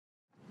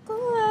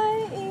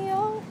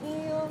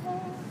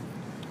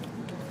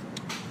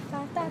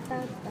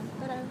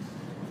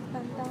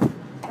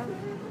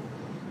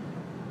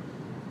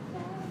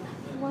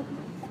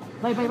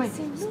Bye.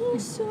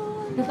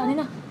 Gata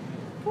na.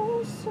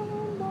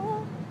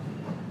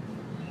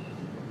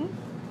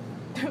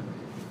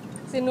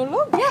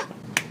 Sinulog? Yeah.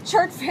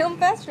 Short film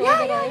festival?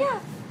 Yeah.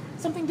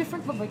 Something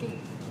different, but like,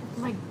 it'd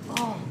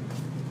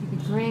be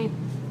great.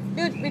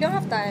 Dude, we don't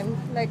have time.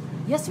 Like,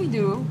 yes, we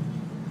do.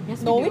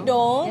 No, we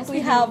don't. Yes,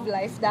 we have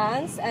live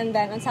dance, and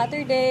then on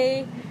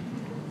Saturday,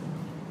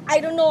 I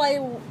don't know.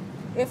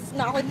 If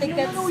not with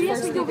tickets. No.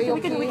 Yes, we do.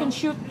 We can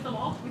shoot.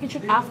 We can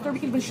shoot after. We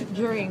can even shoot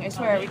during. I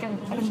swear. I can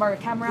borrow a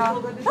camera.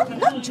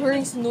 Not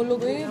during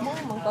sinulog eh.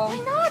 Why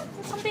not?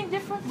 Something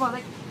different ba?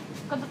 Like,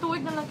 kada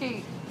tuwig na lang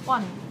kay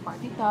Juan,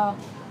 partita,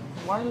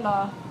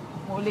 warla,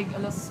 mulig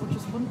alas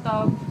 8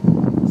 buntag,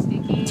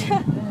 sticky.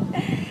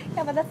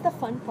 Yeah, but that's the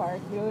fun part,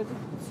 dude.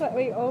 That's what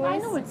we always do. I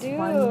know it's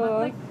fun,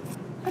 but like,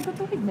 kada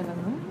tuwig na lang,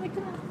 no? Like,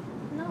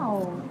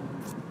 no.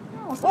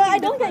 Well, I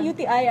don't get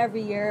UTI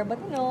every year, but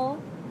you know,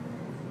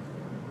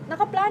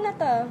 nakaplana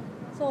ta.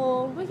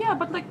 So, well, yeah,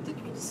 but like,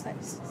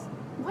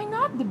 why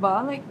not,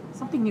 diba? Like,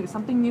 something new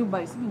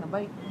ba? Sige na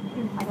ba?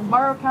 I can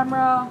borrow a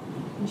camera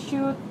and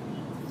shoot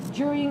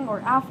during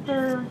or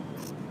after.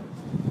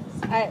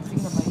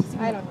 Sige na ba?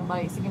 I don't know.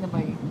 Sige na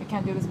ba? I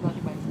can't do this without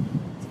you, ba?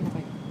 Sige na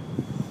ba?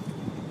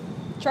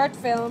 Short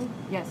film.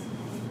 Yes.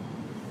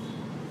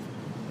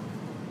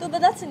 Dude,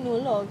 but that's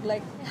sinulog.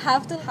 Like,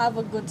 have to have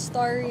a good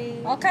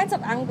story. All kinds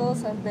of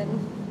angles have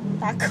been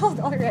tackled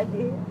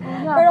already.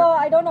 Yeah, pero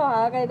I don't know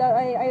ha.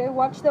 I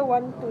watched the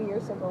one 2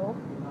 years ago.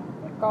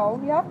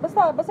 Ikaw, yeah,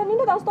 basta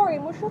nindot ang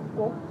story mo, shoot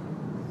ko.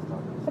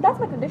 But that's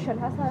my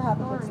condition. Has to have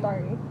a good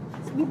story.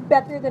 Be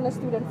better than a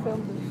student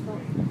film.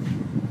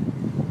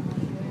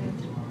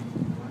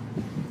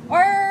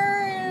 Or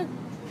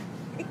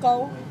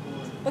ikaw,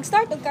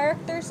 mag-start with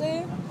characters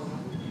eh.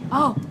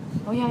 Oh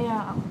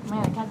yeah. Man,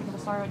 I can't think of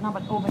the story right now,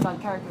 but oh my god,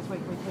 characters.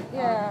 Wait.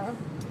 Yeah.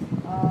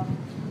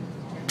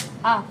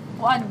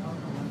 Juan.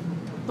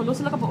 Tulo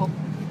sila ka buok.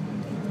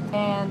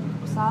 And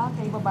usa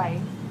kay babae.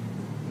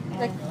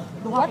 And Like,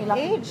 duha what kay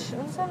laki. age?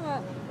 Unsa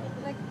nga?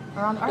 Like,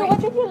 Around our what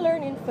age. did you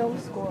learn in film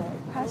school?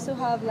 It has to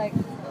have like,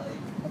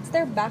 what's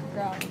their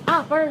background?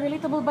 Very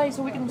relatable ba?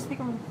 So we can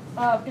speak we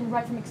can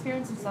write from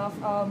experience and stuff.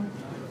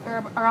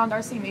 Around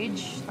our same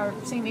age,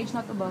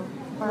 not above.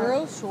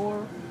 Girl,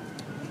 sure.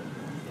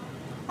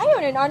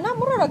 Ayun, anak,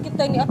 mura lang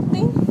kita ni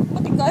acting.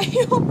 Pati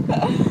kayo.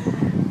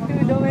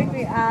 Dude, don't make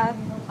me act.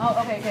 Oh,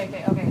 okay.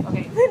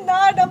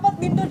 Na, dapat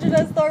dito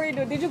dyan ang story,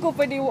 dude. Di ko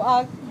pwede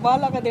act.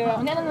 Bahala ka dira.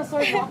 No,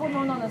 sorry. Ako,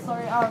 no,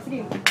 sorry.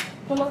 Sige.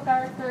 Tulong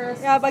characters.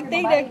 Yeah,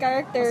 pag-take the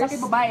characters. Sa kay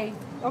babae.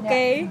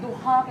 Okay. Yeah,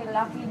 duha kay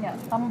laki niya.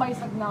 Tambay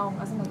sa gnaong.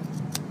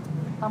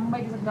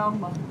 Tambay sa gnaong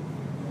ba?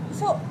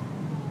 So,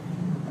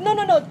 no.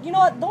 You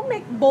know what? Don't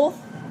make both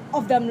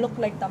of them look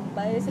like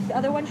tambays. If the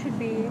other one should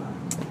be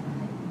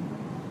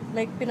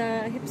like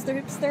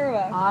hipster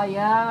ba?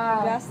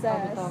 Yeah.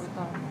 Glasses.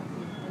 Bitaw.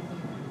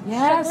 Yes.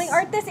 Struggling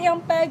artist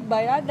iyang peg ba?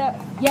 Yada.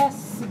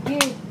 Yes.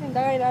 Sige.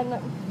 Dahil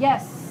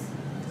Yes.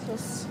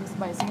 Sus. Yes,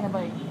 bye. Sige na,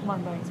 bye. Come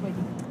on, bye. It's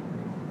waiting.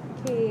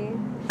 Okay.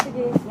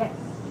 Sige. Yes.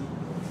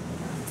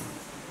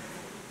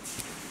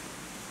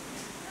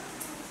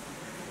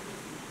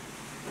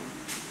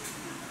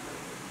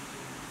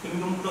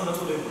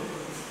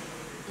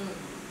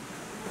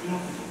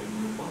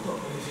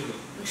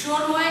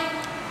 Sure, why?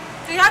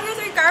 So you have your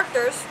 3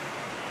 characters.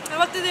 And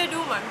what do they do,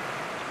 man?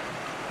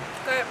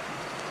 Okay.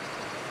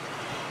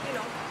 You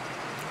know.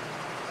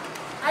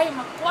 Ay,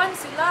 makuan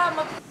sila.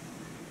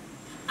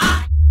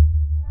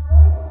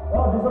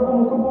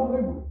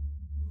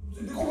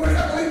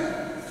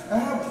 I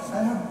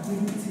have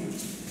dignity.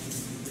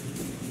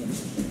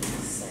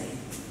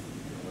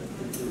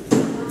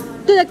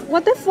 Dude, like,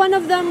 what if one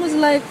of them was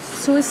like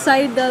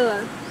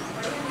suicidal?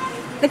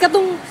 Like,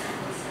 katong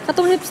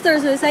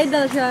hipster,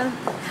 suicidal siya.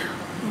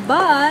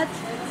 But,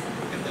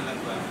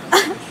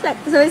 like,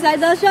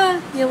 suicidal siya.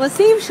 Yung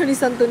masave siya ni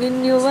Santo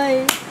Niño, ba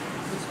eh.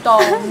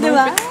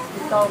 Diba?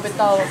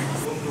 Bitaw.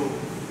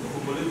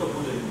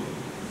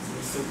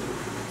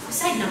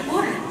 Side na po.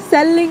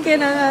 Selling kayo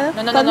na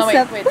No,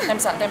 concept. wait.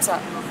 Time's up.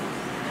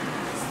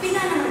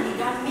 Pila naman ni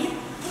gamit.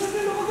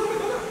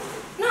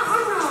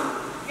 Ano?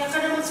 Kaya ka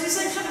naman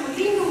suicide siya na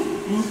maglinom.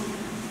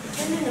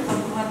 Ano na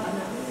pagbuhat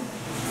na?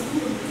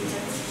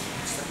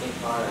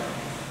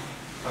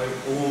 Ay,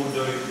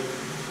 dari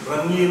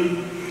Ranil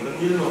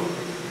no?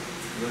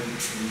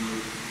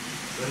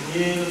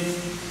 Ranil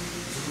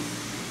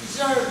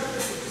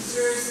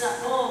Sir sa,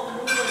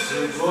 ano ba?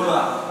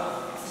 Zergola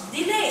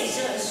Dili,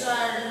 Sir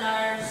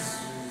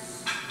Lars.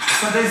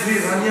 Basta si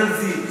Ranil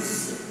si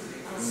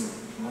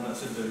Mana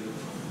siya dari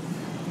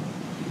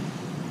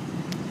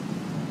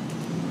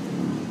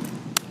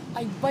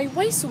Ay,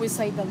 why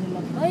suicidal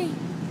nila, bay?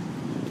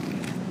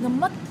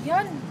 Namat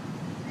yan.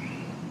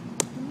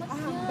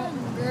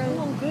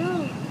 Girl.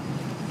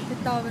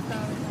 Bitaw.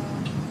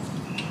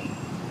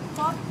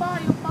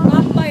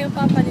 Yung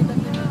Papa nito.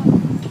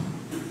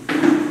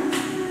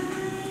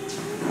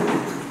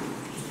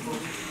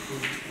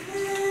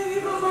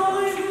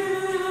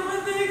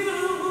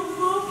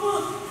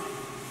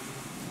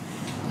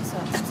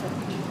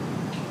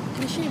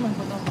 Cliche man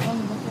po daw.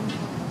 Ano ba ito?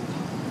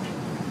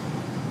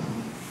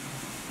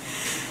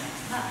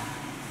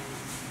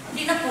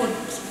 Hindi na po.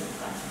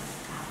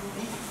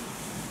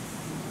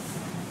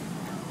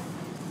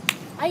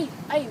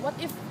 Ay, what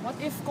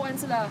if kuan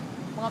sila?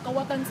 Mga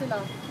kawatan sila.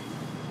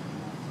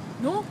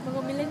 No?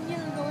 Mga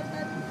millennial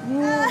kawatan.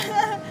 Yeah.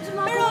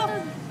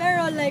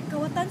 pero like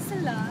kawatan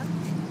sila.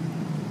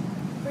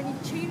 When you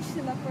change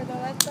sila for the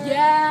letter.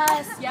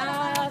 Yes.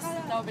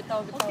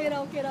 Bitaw. Okay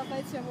na.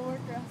 Kahit siya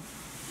ma-work ra.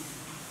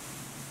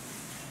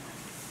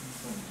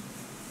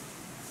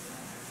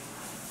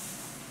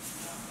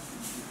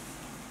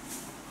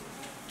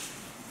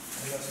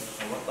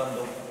 Kawatan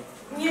daw.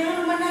 Ngayon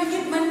naman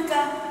nagip man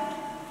ka.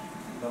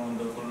 Naman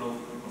daw tulog.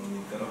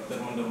 Ang karakter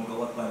mo daw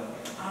magkawatan.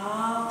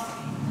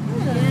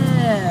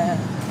 Yeah.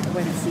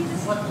 When I see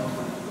this.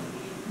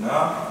 Na?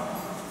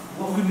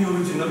 Huwag yun yung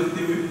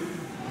originality eh.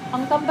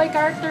 Ang tambay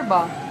character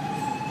ba?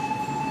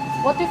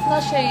 What if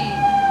na siya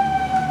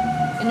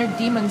inner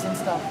demons and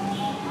stuff?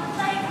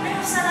 Matay ko na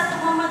yung sana ito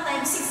mamatay.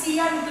 6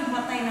 yan ito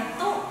matay na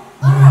to.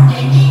 Parang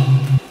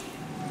dini.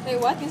 Wait,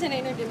 what? Yung sa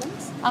inner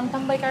demons? Ang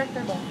tambay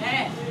character ba?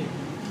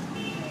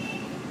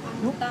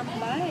 Ang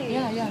tambay.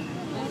 Yeah.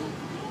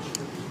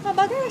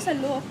 Bagay na sa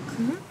look.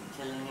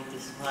 Telling me to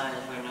smile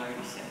for no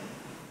reason.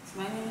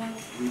 Smiling lang.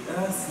 With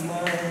a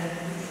smile.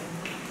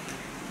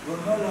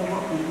 Bahala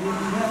makuha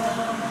na.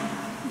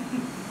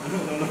 Ano?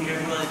 You're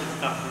really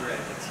just copyright.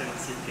 That's yung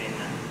si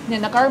Trina.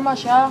 Hindi, nakarma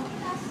siya.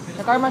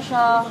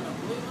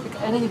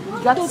 And then he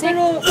got sick.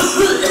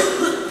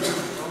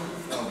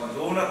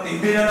 Doon na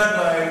TV na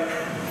nagay.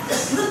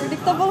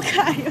 Predictable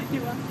kayo, di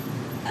ba?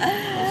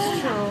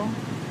 That's true.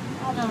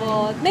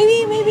 But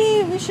maybe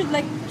we should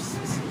like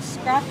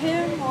scrap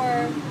him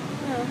or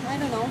I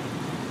don't know.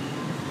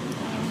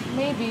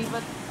 Maybe,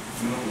 but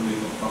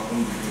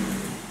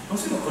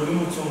Kasi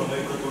nakalimot siya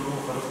manay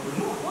katulong karakter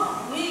mo.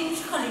 Uy,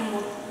 siya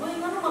kalimot. Uy,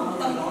 ano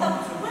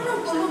magutang-utang?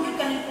 Anong tulog yung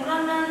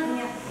kalipuranan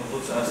niya?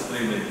 Nakot sa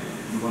astray na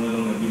hindi ko na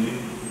lang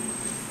nabilin.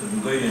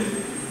 Kadugay yan.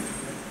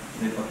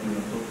 Naipat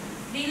na to.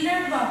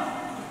 Dealer ba?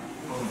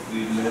 Oh,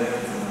 thriller.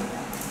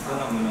 Ito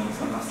naman ang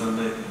sa kasal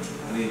na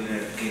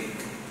thriller cake.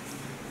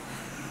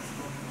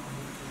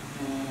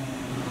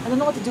 I don't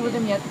know what to do with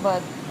him yet,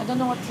 but I don't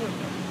know what to...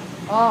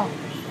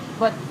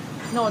 but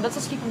no, let's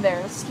just keep him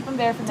there. Let's keep him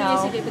there for now.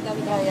 Sige, bitaw.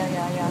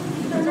 Yeah.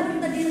 Ito na rin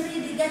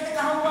tadiri, di ganda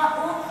kahawa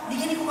o. Di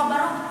gani ko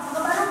kabarog.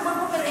 Kabarog ba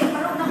ko, pero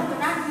barog na ko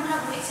kanan.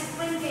 Muna ko exit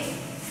point kay.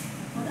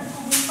 Wala ko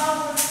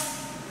bumpaw.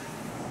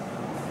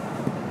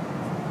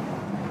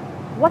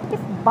 What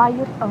if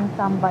Bayot ang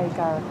tambay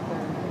character?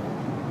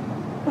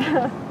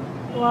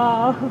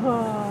 Wow.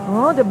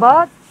 Oh,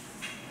 diba?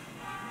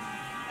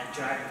 A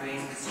drag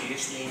queen,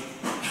 seriously?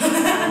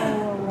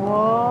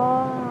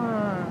 Wow.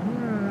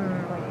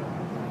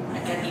 I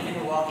can't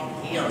even walk in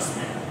heels,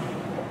 man.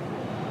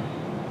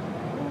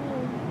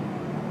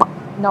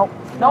 No.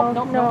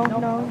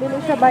 Dili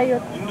siya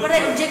bayot. Para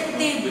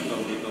objective.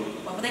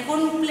 Papatay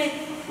conflict.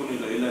 Kung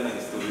nila ng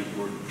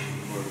storyboard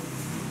or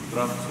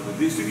draft.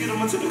 Sige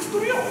naman sa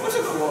istorya ko kasi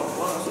kawa.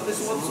 So this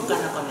one.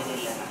 Subukan na kami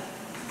nila.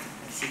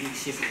 Sige,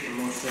 shift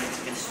emotions,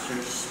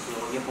 gestures,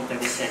 yung kung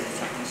kami-send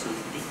sa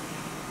consulting.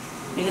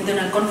 Hindi ka doon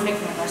ang conflict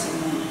na kasi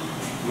mo.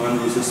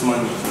 Man versus man.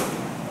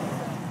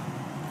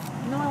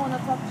 I want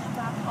to touch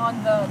back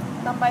on the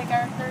tambay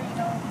character.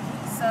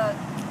 He's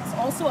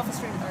also a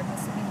frustrated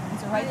artist. I mean,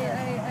 he's a writer.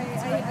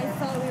 I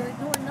thought we were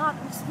No, we're not.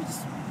 We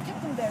just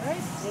kept him there,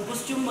 right? Ang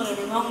costume ba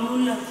rin ang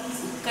lula.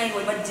 Kaya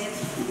may budget.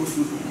 He's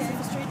a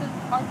frustrated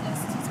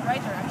artist. He's a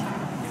writer, actually.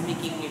 You're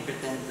making me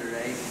pretend to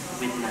write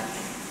with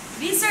nothing.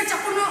 Research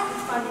ako no.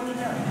 Paano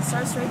nila? It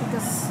starts right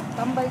because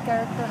tambay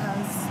character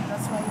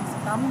that's why he's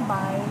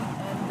tambay,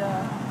 and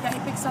he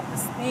picks up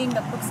this thing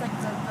that looks like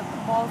the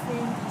ball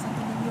thing. He's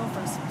something new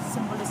for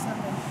symbolism.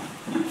 And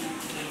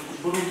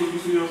Puro dito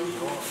siya.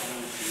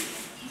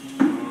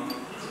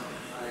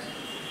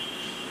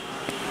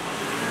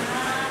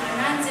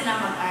 Ganan sila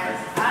mag-art.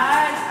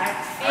 Art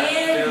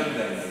film.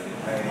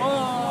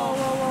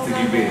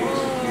 Sige, be.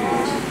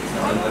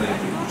 Samantha rin.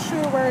 I'm not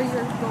sure where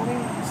you're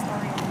going with the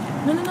story.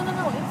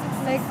 no.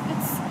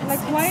 It's Like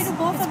why do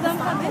both of them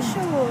have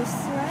issues,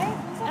 right?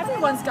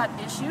 everyone's got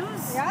issues.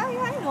 Yeah,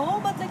 I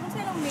know, but like what's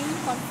the main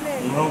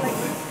conflict? No, Like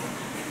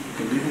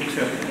kalibog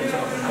siya. Sa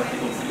akin pati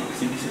ko.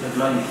 Sige sila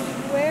glani.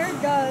 where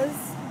does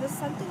the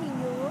Santo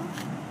Niño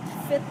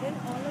fit in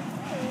all of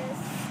this?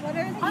 What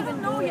are they I even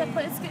don't know doing? yet,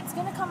 but it's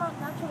gonna come out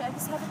naturally. I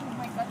just have it in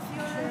my gut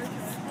feel.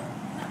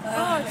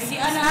 Hindi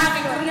ana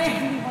hakin ko na.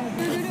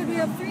 Dude, we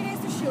have 3 days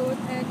to shoot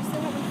and you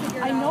still haven't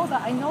figured I know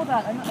out.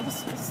 that.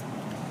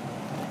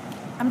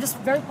 I'm just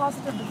very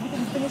positive that we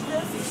can finish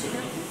this.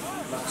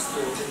 Max to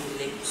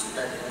late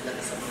start na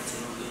lang sa mga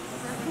sinulit.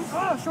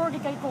 Oh, sure,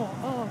 di kay ko.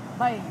 Oh,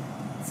 bye.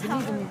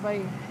 Believe in me,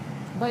 bye.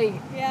 Bye.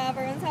 Yeah,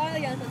 pero ang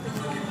sabi yan sa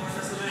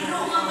Pero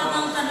nga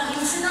katang-tanang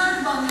emotional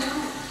ba ngayon?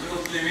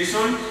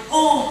 Television?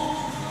 Oh!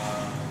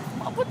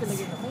 Maabot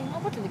talaga na.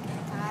 Maabot talaga.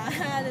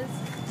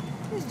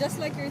 this is just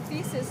like your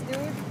thesis,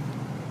 dude.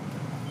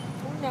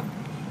 Una.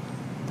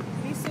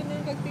 Reason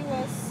ng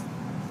kagtiwas.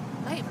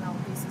 Lahi man ako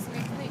pieces.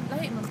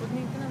 Lahi man po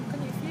niya kanang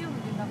feel.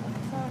 Hindi na ako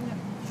sa niya.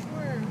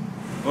 Sure.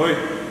 Hoy!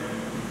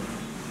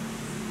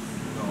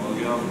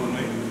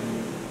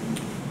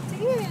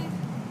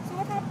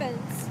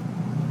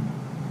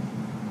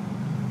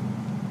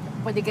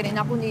 pwede ka rin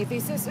ako ni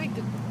faces. Uy,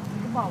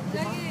 wow,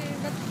 di ba?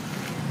 But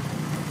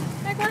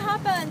like what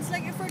happens?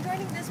 Like if we're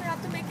joining this, we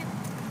have to make it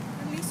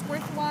at least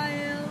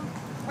worthwhile.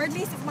 Or at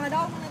least if mga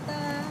daw mo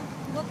na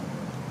look.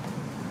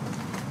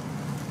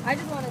 I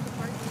just wanted to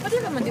party.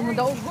 Pwede naman, di mo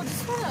daw good.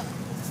 Just wanna...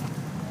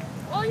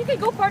 Well, you can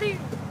go party.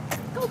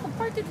 Go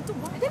party dito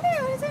ba?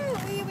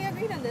 We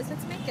agreed on this.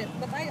 Let's make it.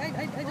 But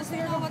I just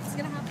don't know what's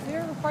gonna happen.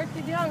 Here,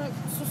 party diya.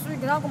 Susuy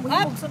ka na kung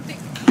mahimog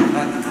something.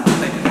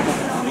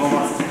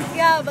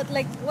 Yeah, but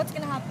like, what's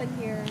gonna happen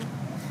here?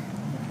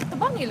 Ito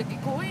bang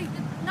ilagay ko? Uy,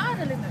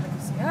 naaralin na lang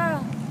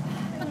siya.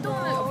 But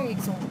okay,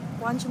 so,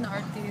 one siya na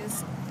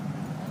artist.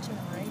 One siya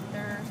na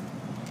writer.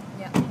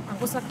 Yeah. Ang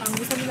gusto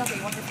nila kay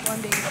what if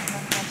one day wag na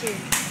natin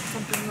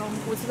something wrong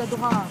with sila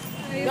duha.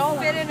 You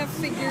fit in a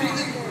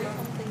figurine or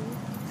something.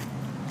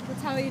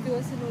 That's how you do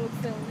a Sinulog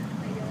film,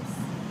 I guess.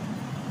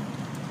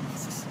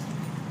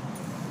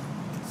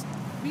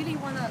 Really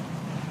wanna...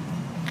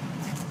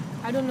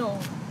 I don't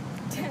know.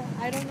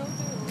 I don't know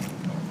too.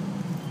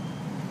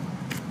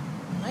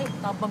 Ay,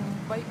 tabang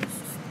yung bike.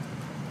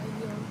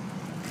 Ayun.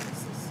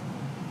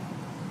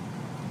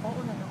 Oo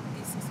na lang.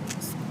 This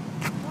is...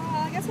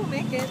 Well, I guess we'll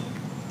make it.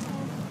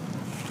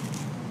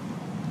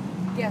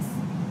 Yes.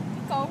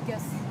 Ikaw?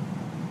 Yes.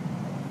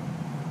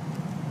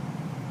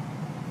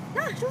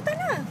 Na, shoot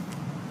na!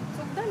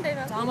 Sugdan din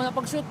natin. Saka mo na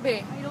pag-shoot,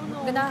 be. I don't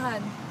know.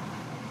 Ganahan.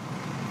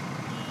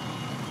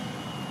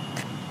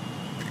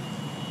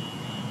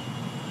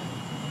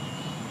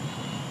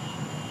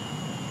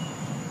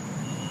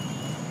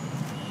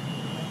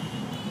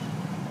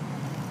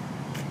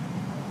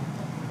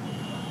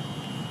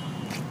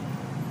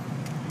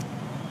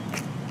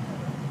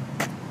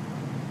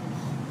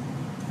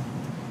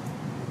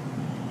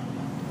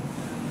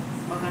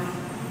 Baka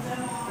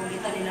kung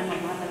kita nila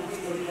magmata ng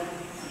istorya,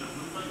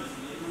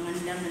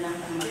 mangandam na lang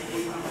ang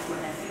magpulo ang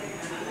kasilan.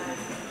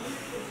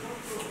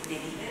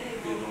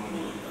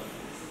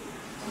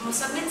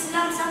 Masabit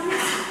sila, masabit.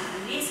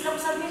 Hindi sila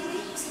masabit,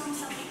 hindi sila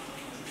masabit.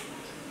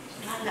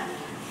 Mahala.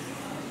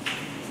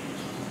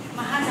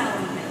 Mahala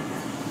ang Beltran.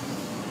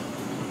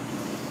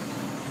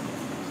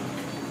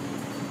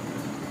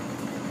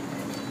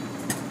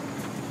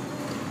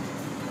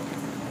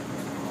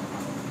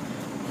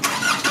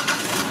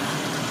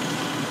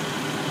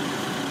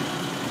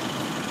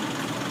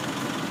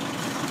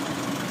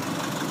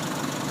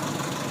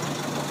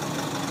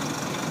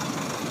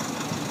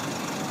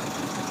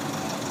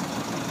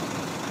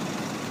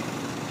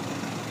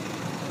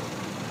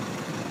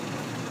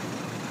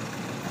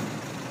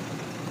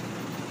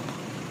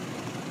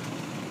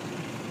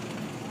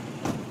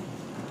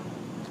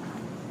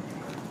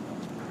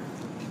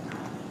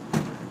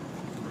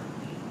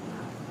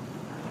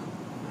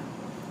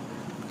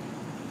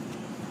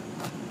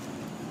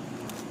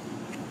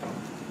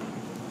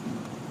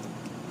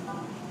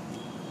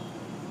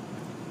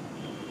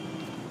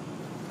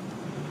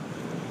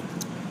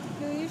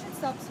 You should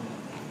stop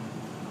smoking.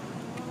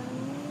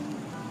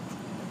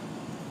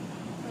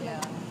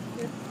 Yeah.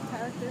 Your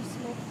character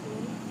smoke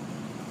too.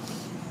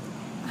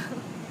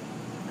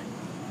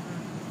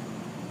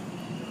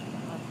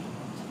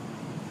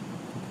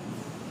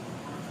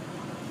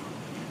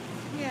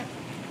 Yeah.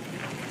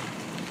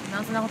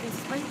 Nasaan ako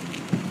thesis ba?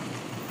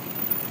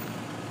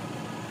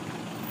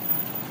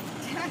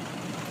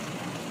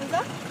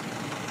 Diba?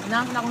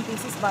 Nasaan akong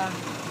thesis ba?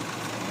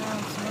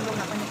 Sumulong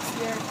na pa next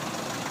year.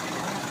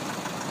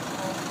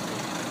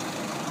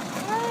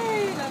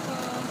 Ay, nako.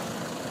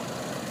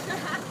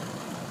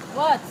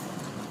 What?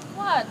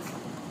 What?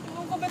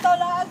 Kung kumitaw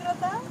lahat,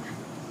 rata?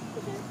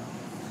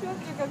 Shoot,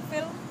 you can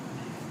film.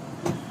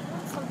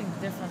 Something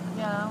different.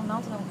 Yeah,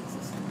 nasaan akong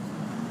thesis.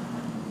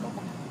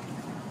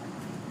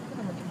 Ito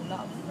naman yung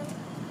lahat.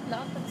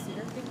 Lahat ng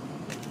sirting.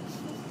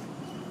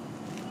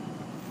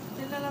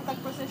 Hindi na lang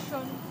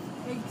tag-procession.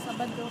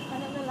 Sabado.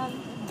 Kaya na lang.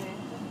 Hindi.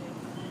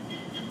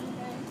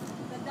 Okay.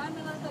 Dadaan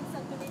na lang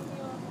tag-Santo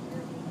Niño.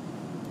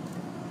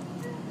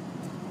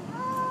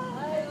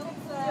 Ay,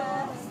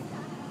 success!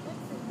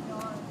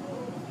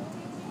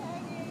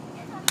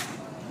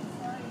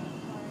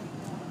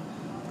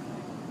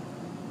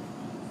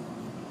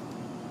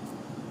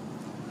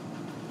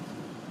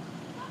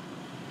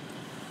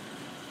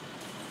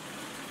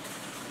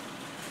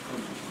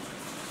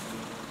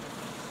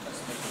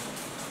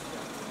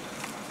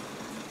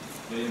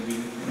 Yeah, yung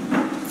bilit mo.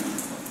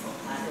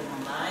 Out of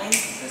my mind,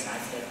 because I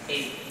get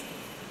paid.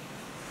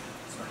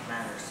 That's what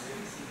matters.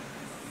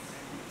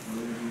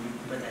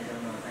 But I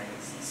don't know if I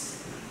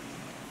exist.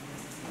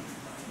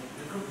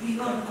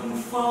 Nagkapihan, kung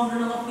found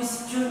na ng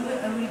question,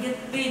 I will get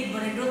paid,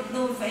 but I don't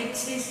know if I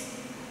exist.